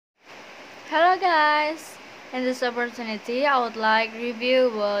Hello guys! In this opportunity, I would like review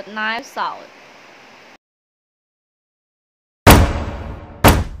about Knives Out.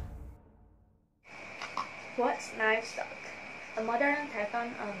 What's Knives Out? A modern take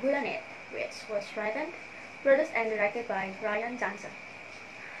on a whodunit, which was written, produced and directed by Ryan Johnson.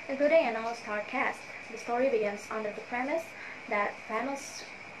 Including an all-star cast, the story begins under the premise that famous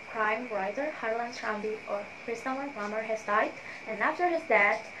crime writer Harlan Roundy or Christopher Plummer has died, and after his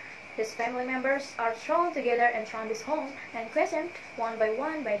death, his family members are thrown together in Roundy's home and questioned one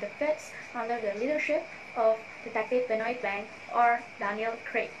by the feds under the leadership of Detective Benoit Blanc or Daniel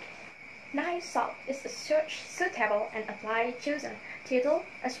Craig. Knives Out is a suitable and aptly chosen title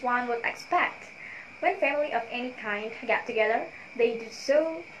as one would expect. When family of any kind get together, they do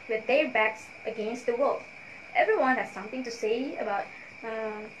so with their backs against the wall. Everyone has something to say about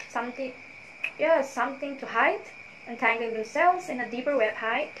something to hide, entangling themselves in a deeper web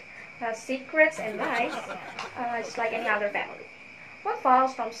hide, secrets and lies, just like any other family. What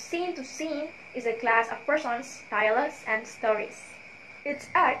follows from scene to scene is a class of persons, dialogues, and stories. Its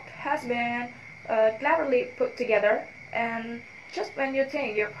act has been cleverly put together, and just when you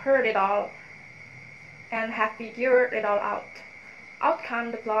think you've heard it all and have figured it all out come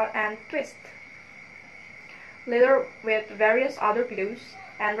the plot and twist, littered with various other clues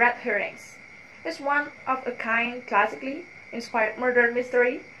and red herrings. It's one of a kind, classically inspired murder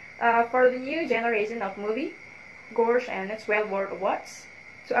mystery for the new generation of movie goers, and it's well worth a watch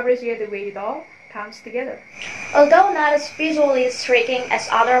to appreciate the way it all comes together. Although not as visually striking as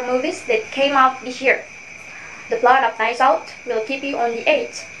other movies that came out this year, the plot of Knives Out will keep you on the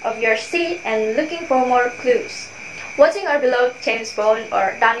edge of your seat and looking for more clues. Watching our beloved James Bond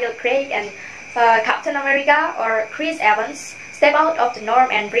or Daniel Craig and Captain America or Chris Evans step out of the norm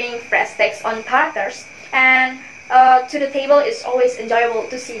and bring fresh takes on characters and to the table is always enjoyable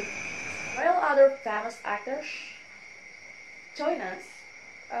to see. While other famous actors join us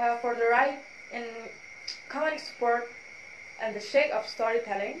for the ride in comedic support and the shake of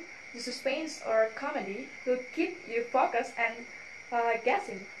storytelling, the suspense or comedy will keep you focused and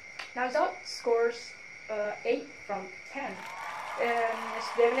guessing. Knives Out scores 8 from 10, and it's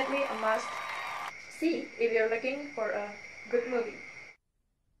definitely a must see if you're looking for a good movie.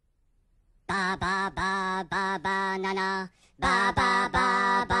 Ba ba ba ba ba na na, ba ba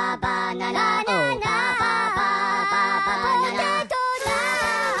ba ba ba na na, oh ba ba ba ba ba na na.